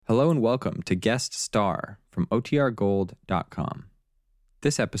Hello and welcome to Guest Star from OTRGold.com.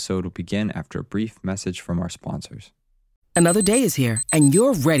 This episode will begin after a brief message from our sponsors. Another day is here, and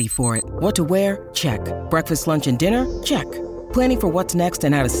you're ready for it. What to wear? Check. Breakfast, lunch, and dinner? Check. Planning for what's next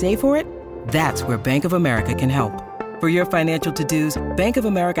and how to save for it? That's where Bank of America can help. For your financial to-dos, Bank of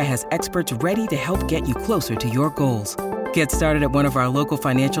America has experts ready to help get you closer to your goals. Get started at one of our local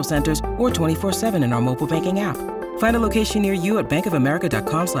financial centers or 24/7 in our mobile banking app. Find a location near you at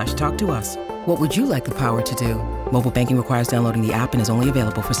bankofamerica.com/talktous. What would you like the power to do? Mobile banking requires downloading the app and is only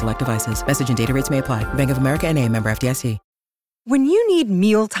available for select devices. Message and data rates may apply. Bank of America N.A., member FDIC. When you need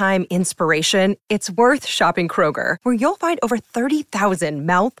mealtime inspiration, it's worth shopping Kroger, where you'll find over 30,000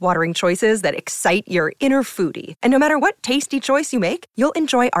 mouth-watering choices that excite your inner foodie. And no matter what tasty choice you make, you'll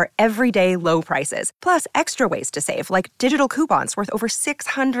enjoy our everyday low prices, plus extra ways to save, like digital coupons worth over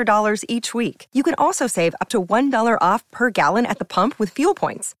 $600 each week. You can also save up to $1 off per gallon at the pump with fuel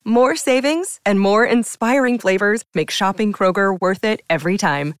points. More savings and more inspiring flavors make shopping Kroger worth it every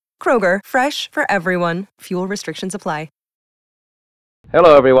time. Kroger, fresh for everyone. Fuel restrictions apply.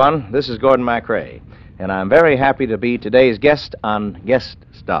 Hello, everyone. This is Gordon MacRae, and I'm very happy to be today's guest on Guest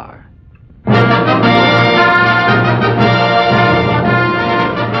Star.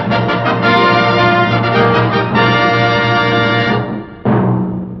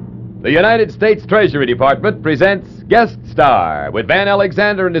 The United States Treasury Department presents Guest Star with Van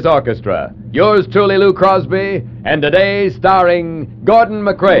Alexander and his orchestra. Yours truly, Lou Crosby, and today starring Gordon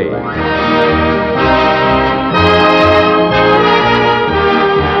MacRae.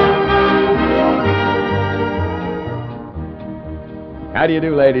 How do you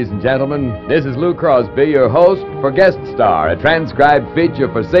do, ladies and gentlemen? This is Lou Crosby, your host for Guest Star, a transcribed feature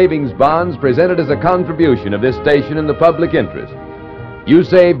for savings bonds presented as a contribution of this station in the public interest. You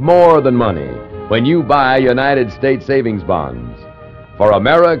save more than money when you buy United States savings bonds. For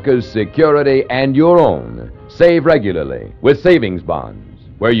America's security and your own, save regularly with savings bonds,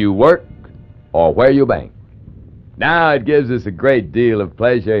 where you work or where you bank. Now it gives us a great deal of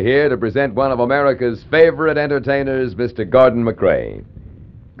pleasure here to present one of America's favorite entertainers, Mr. Gordon MacRae.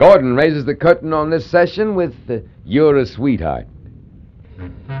 Gordon raises the curtain on this session with You're a Sweetheart.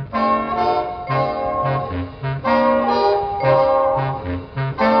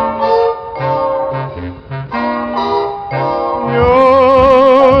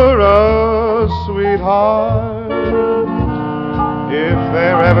 You're a sweetheart, if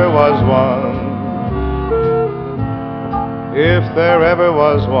there ever was one. If there ever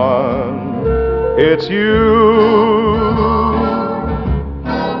was one, it's you.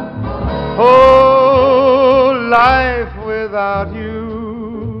 Oh, life without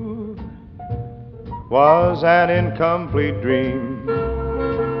you was an incomplete dream,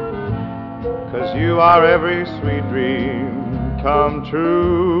 'cause you are every sweet dream come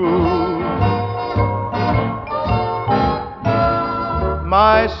true.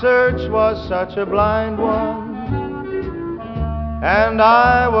 My search was such a blind one, and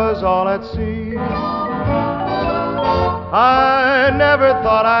I was all at sea. I never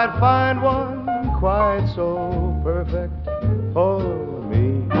thought I'd find one quite so perfect for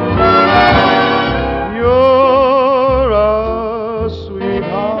me. You're a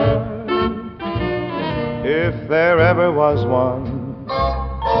sweetheart, if there ever was one.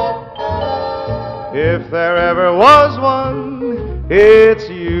 If there ever was one, it's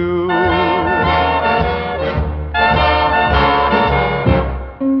you.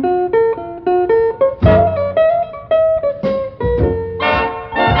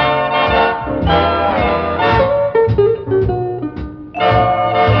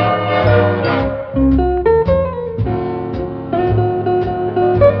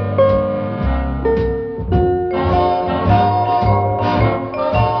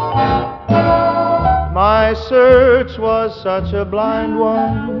 My search was such a blind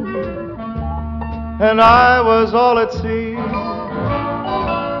one, and I was all at sea.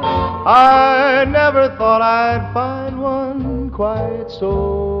 I never thought I'd find one quite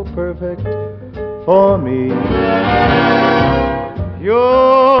so perfect for me.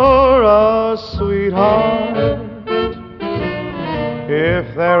 You're a sweetheart,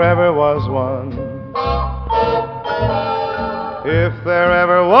 if there ever was one. If there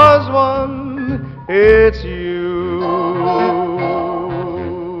ever was one, it's you.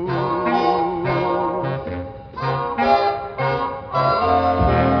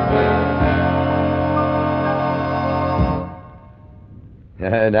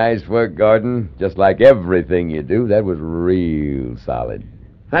 Nice work, Gordon. Just like everything you do, that was real solid.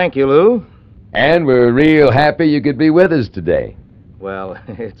 Thank you, Lou. And we're real happy you could be with us today. Well,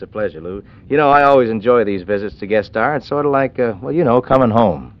 it's a pleasure, Lou. You know, I always enjoy these visits to Guest Star. It's sort of like, coming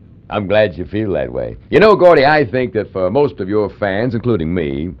home. I'm glad you feel that way. You know, Gordy, I think that for most of your fans, including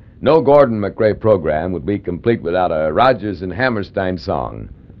me, no Gordon McRae program would be complete without a Rodgers and Hammerstein song.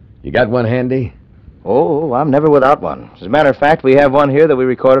 You got one handy? Oh, I'm never without one. As a matter of fact, we have one here that we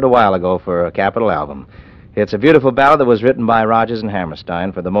recorded a while ago for a Capitol album. It's a beautiful ballad that was written by Rodgers and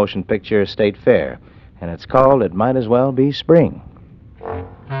Hammerstein for the motion picture State Fair, and it's called It Might As Well Be Spring.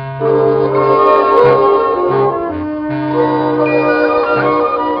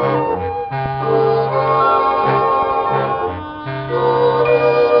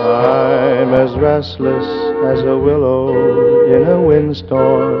 I'm as restless as a willow in a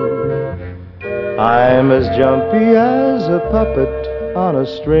windstorm. I'm as jumpy as a puppet on a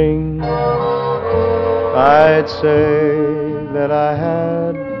string. I'd say that I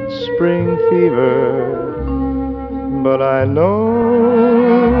had spring fever, but I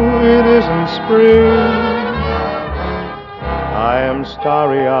know it isn't spring. I am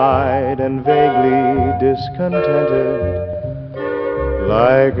starry-eyed and vaguely discontented,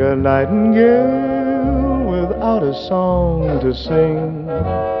 like a nightingale without a song to sing.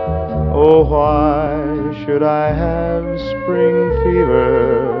 Oh, why should I have spring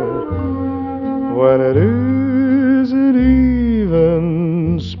fever when it isn't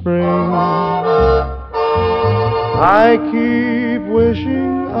even spring? I keep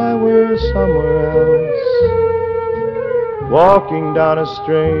wishing I were somewhere else, walking down a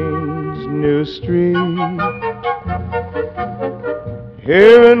strange new street,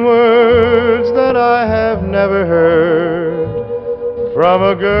 hearing words that I have never heard from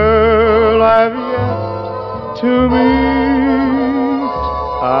a girl I've yet to meet.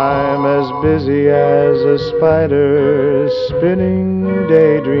 I'm as busy as a spider spinning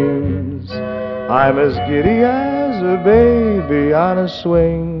daydreams. I'm as giddy as a baby on a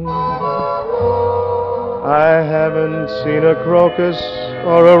swing. I haven't seen a crocus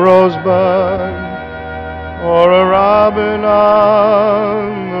or a rosebud or a robin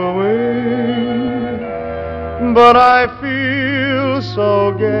on the wing, but I feel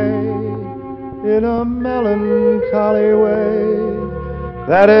so gay in a melancholy way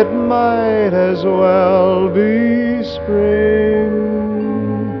that it might as well be spring.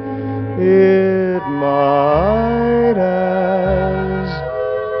 It might as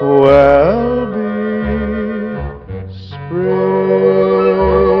well be spring.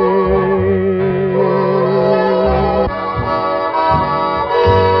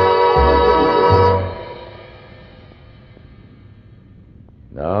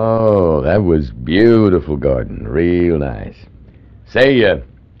 Oh, that was beautiful, Gordon. Real nice. Say,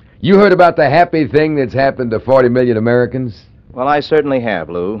 you heard about the happy thing that's happened to 40 million Americans? Well, I certainly have,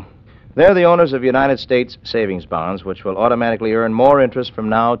 Lou. They're the owners of United States savings bonds, which will automatically earn more interest from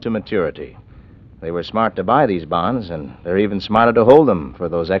now to maturity. They were smart to buy these bonds, and they're even smarter to hold them for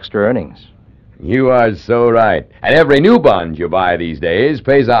those extra earnings. You are so right. And every new bond you buy these days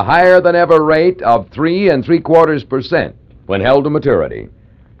pays a higher than ever rate of 3 3/4% when held to maturity.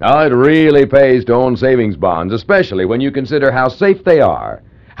 Now, it really pays to own savings bonds, especially when you consider how safe they are,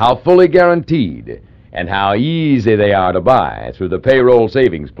 how fully guaranteed, and how easy they are to buy through the payroll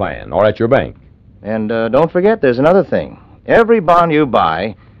savings plan or at your bank. And don't forget, there's another thing. Every bond you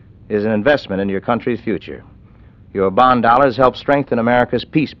buy is an investment in your country's future. Your bond dollars help strengthen America's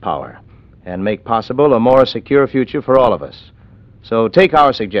peace power and make possible a more secure future for all of us. So take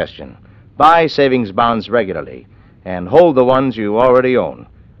our suggestion. Buy savings bonds regularly and hold the ones you already own.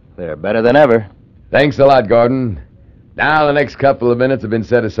 They're better than ever. Thanks a lot, Gordon. Now the next couple of minutes have been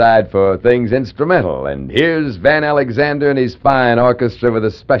set aside for things instrumental, and here's Van Alexander and his fine orchestra with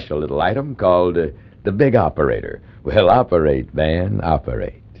a special little item called The Big Operator. Well, operate, Van,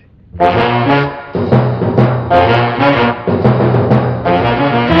 operate.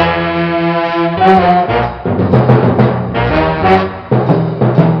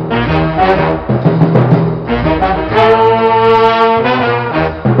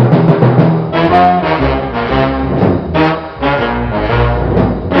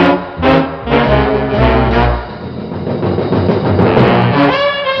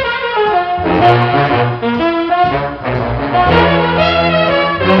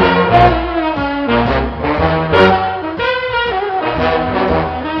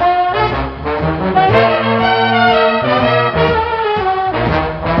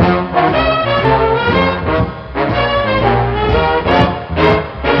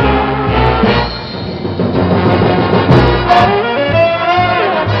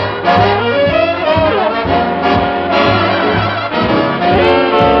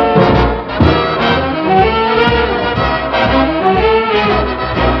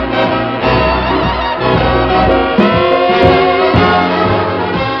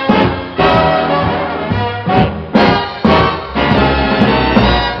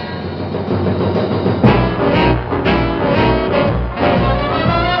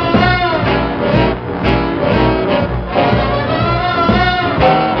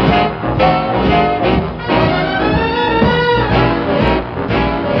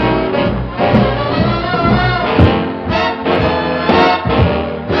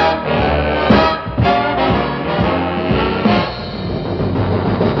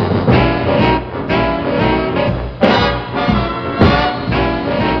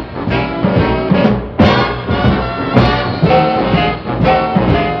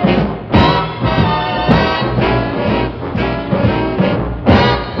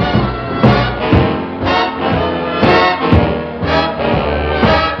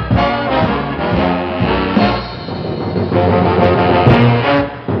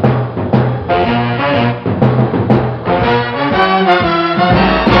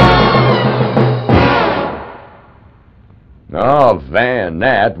 Oh, Van,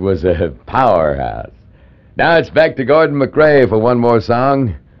 that was a powerhouse. Now it's back to Gordon McRae for one more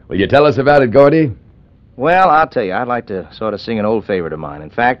song. Will you tell us about it, Gordy? Well, I'll tell you, I'd like to sort of sing an old favorite of mine. In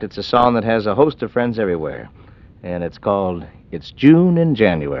fact, it's a song that has a host of friends everywhere. And it's called It's June in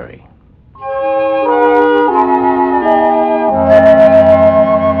January.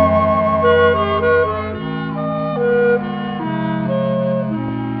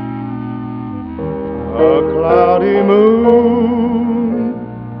 A cloudy moon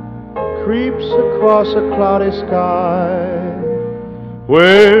creeps across a cloudy sky.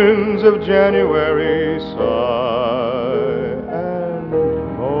 Winds of January sigh and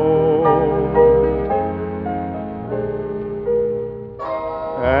moan.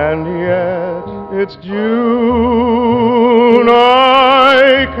 And yet it's June.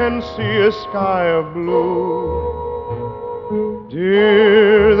 I can see a sky of blue.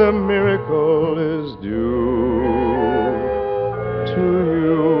 Dear, the miracle is due to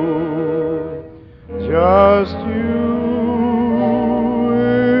you, just you.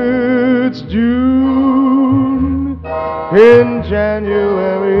 It's June in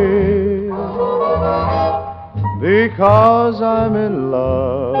January because I'm in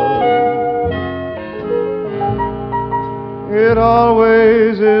love. It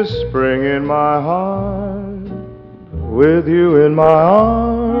always is spring in my heart with you in my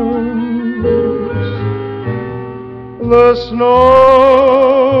arms. The snow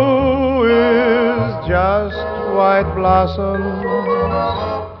is just white blossoms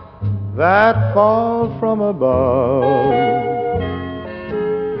that fall from above.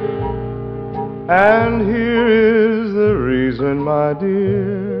 And here is the reason, my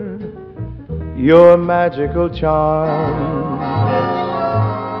dear, your magical charms.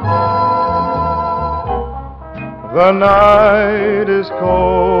 The night is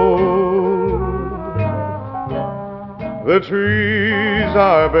cold, the trees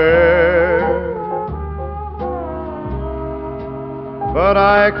are bare, but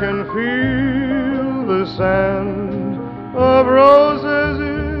I can feel the scent of roses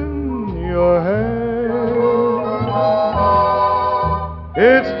in your hair.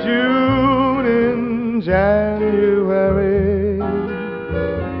 It's June in January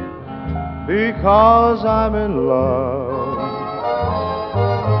because I'm in love,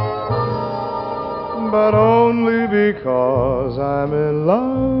 but only because I'm in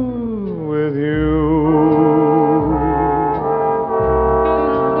love with you.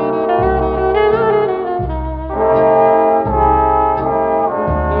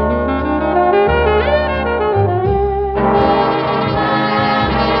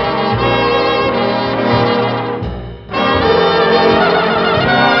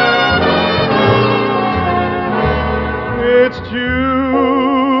 It's June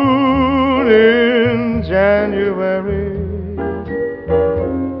in January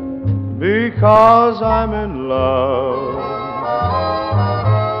because I'm in love,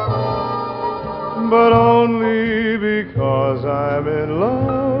 but only because I'm in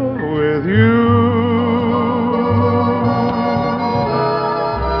love with you.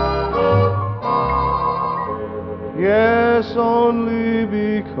 Yes, only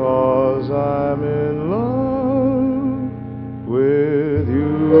because I'm in love with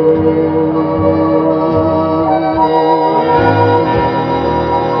you.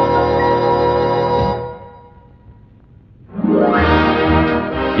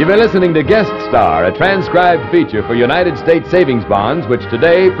 You've been listening to Guest Star, a transcribed feature for United States Savings Bonds, which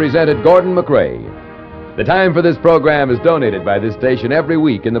today presented Gordon McRae. The time for this program is donated by this station every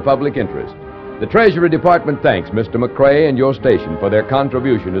week in the public interest. The Treasury Department thanks Mr. McRae and your station for their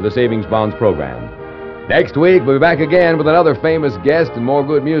contribution to the Savings Bonds program. Next week, we'll be back again with another famous guest and more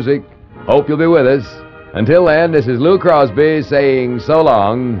good music. Hope you'll be with us. Until then, this is Lou Crosby saying so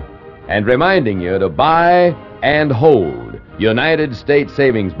long and reminding you to buy and hold United States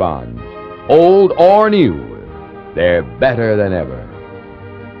Savings Bonds. Old or new, they're better than ever.